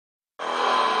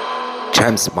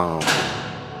James Bond.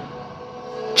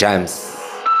 James.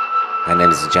 My name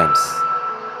is James.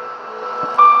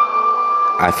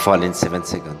 I fall in 7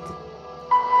 seconds.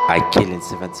 I kill in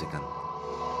 7 seconds.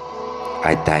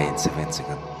 I die in 7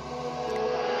 seconds.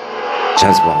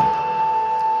 James Bond.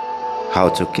 How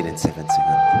to kill in 7 seconds.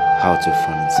 How to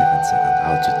fall in 7 seconds.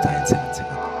 How to die in 7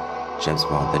 seconds. James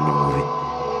Bond, the new movie.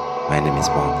 My name is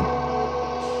Bond.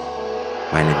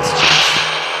 My name is James.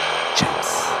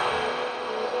 James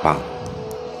Bond.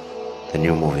 The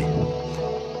new movie.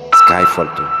 Skyfall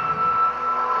 2.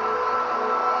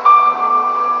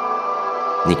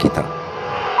 Nikita.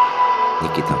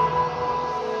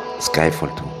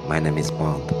 Skyfall 2. My name is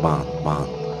Bond.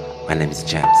 My name is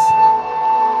James.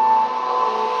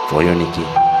 For you, Nikki,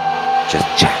 just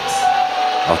James.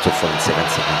 How to fall in 7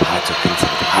 seconds. How to kill in 7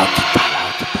 seconds. How to die.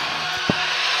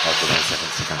 How to die in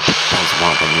 7 seconds. James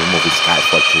Bond, the new movie.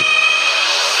 Skyfall 2.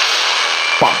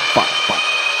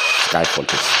 Skyfall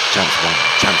 2. James Bond.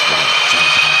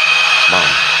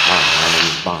 Bond. My name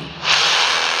is Bond.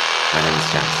 My name is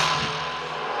James.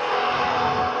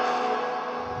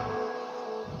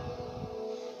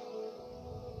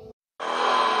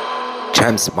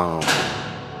 James Bond.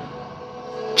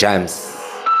 James.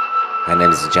 My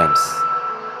name is James.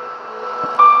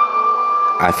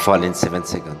 I fall in 7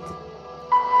 seconds.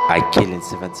 I kill in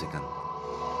 7 seconds.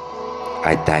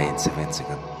 I die in 7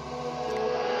 seconds.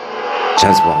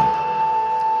 James Bond.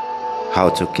 How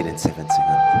to kill in 7 seconds.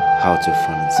 How to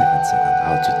fall in 7 seconds.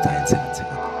 How to die in 7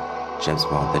 seconds. James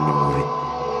Bond, the new movie.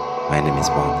 My name is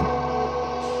Bond.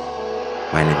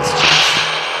 My name is James.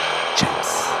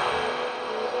 James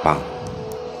Bond.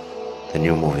 The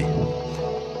new movie.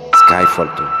 Skyfall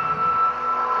 2.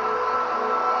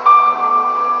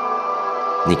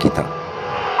 Nikita.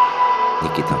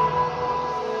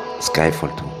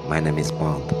 Skyfall 2. My name is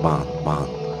Bond.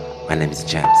 My name is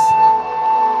James.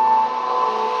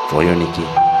 For you, Nikki,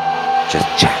 just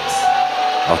James.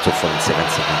 How to fall in 7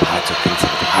 seconds. How to kill in 7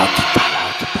 seconds. How to die.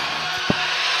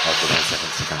 How to die in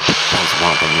 7 seconds. James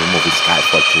Bond, the new movie.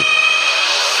 Skyfall 2.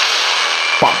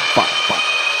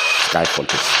 Skyfall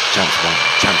 2. James Bond.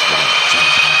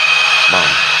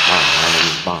 Bond. My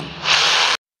name is Bond.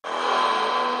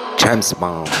 James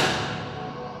Bond.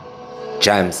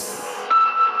 James.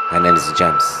 My name is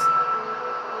James.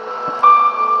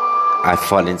 I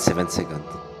fall in 7 seconds.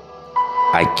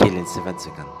 I kill in 7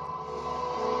 seconds.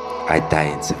 I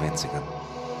die in 7 seconds.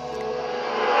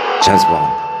 James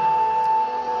Bond.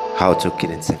 How to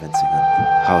kill in 7 seconds.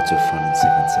 How to fall in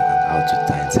 7 seconds. How to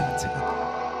die in 7 seconds.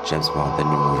 James Bond, the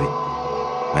new movie.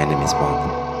 My name is Bond.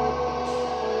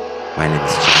 My name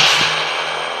is James.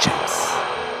 James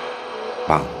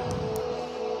Bond.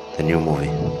 The new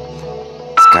movie.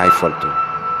 Skyfall 2.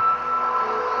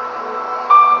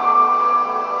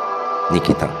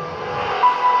 Nikita.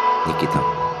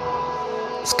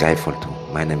 Skyfall 2.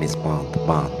 My name is Bond.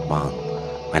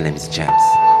 My name is James.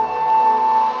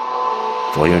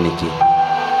 For you, Nikki,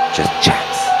 just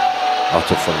James. How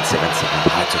to fall in 7 seconds.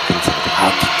 How to kill in 7 seconds. How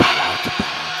to die.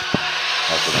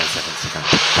 How to die in 7 seconds.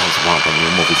 James Bond, the new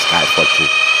movie. Skyfall 2.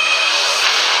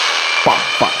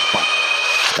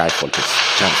 Skyfall 2.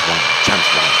 James Bond.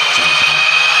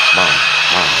 Bond.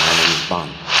 My name is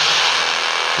Bond.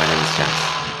 My name is James.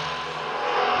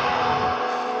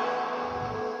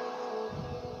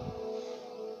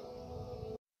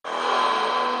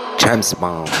 James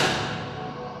Bond.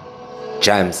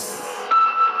 James.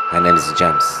 My name is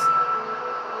James.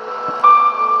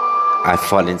 I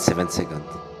fall in 7 seconds.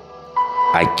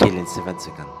 I kill in 7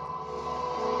 seconds.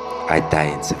 I die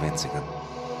in 7 seconds.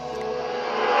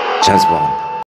 James Bond.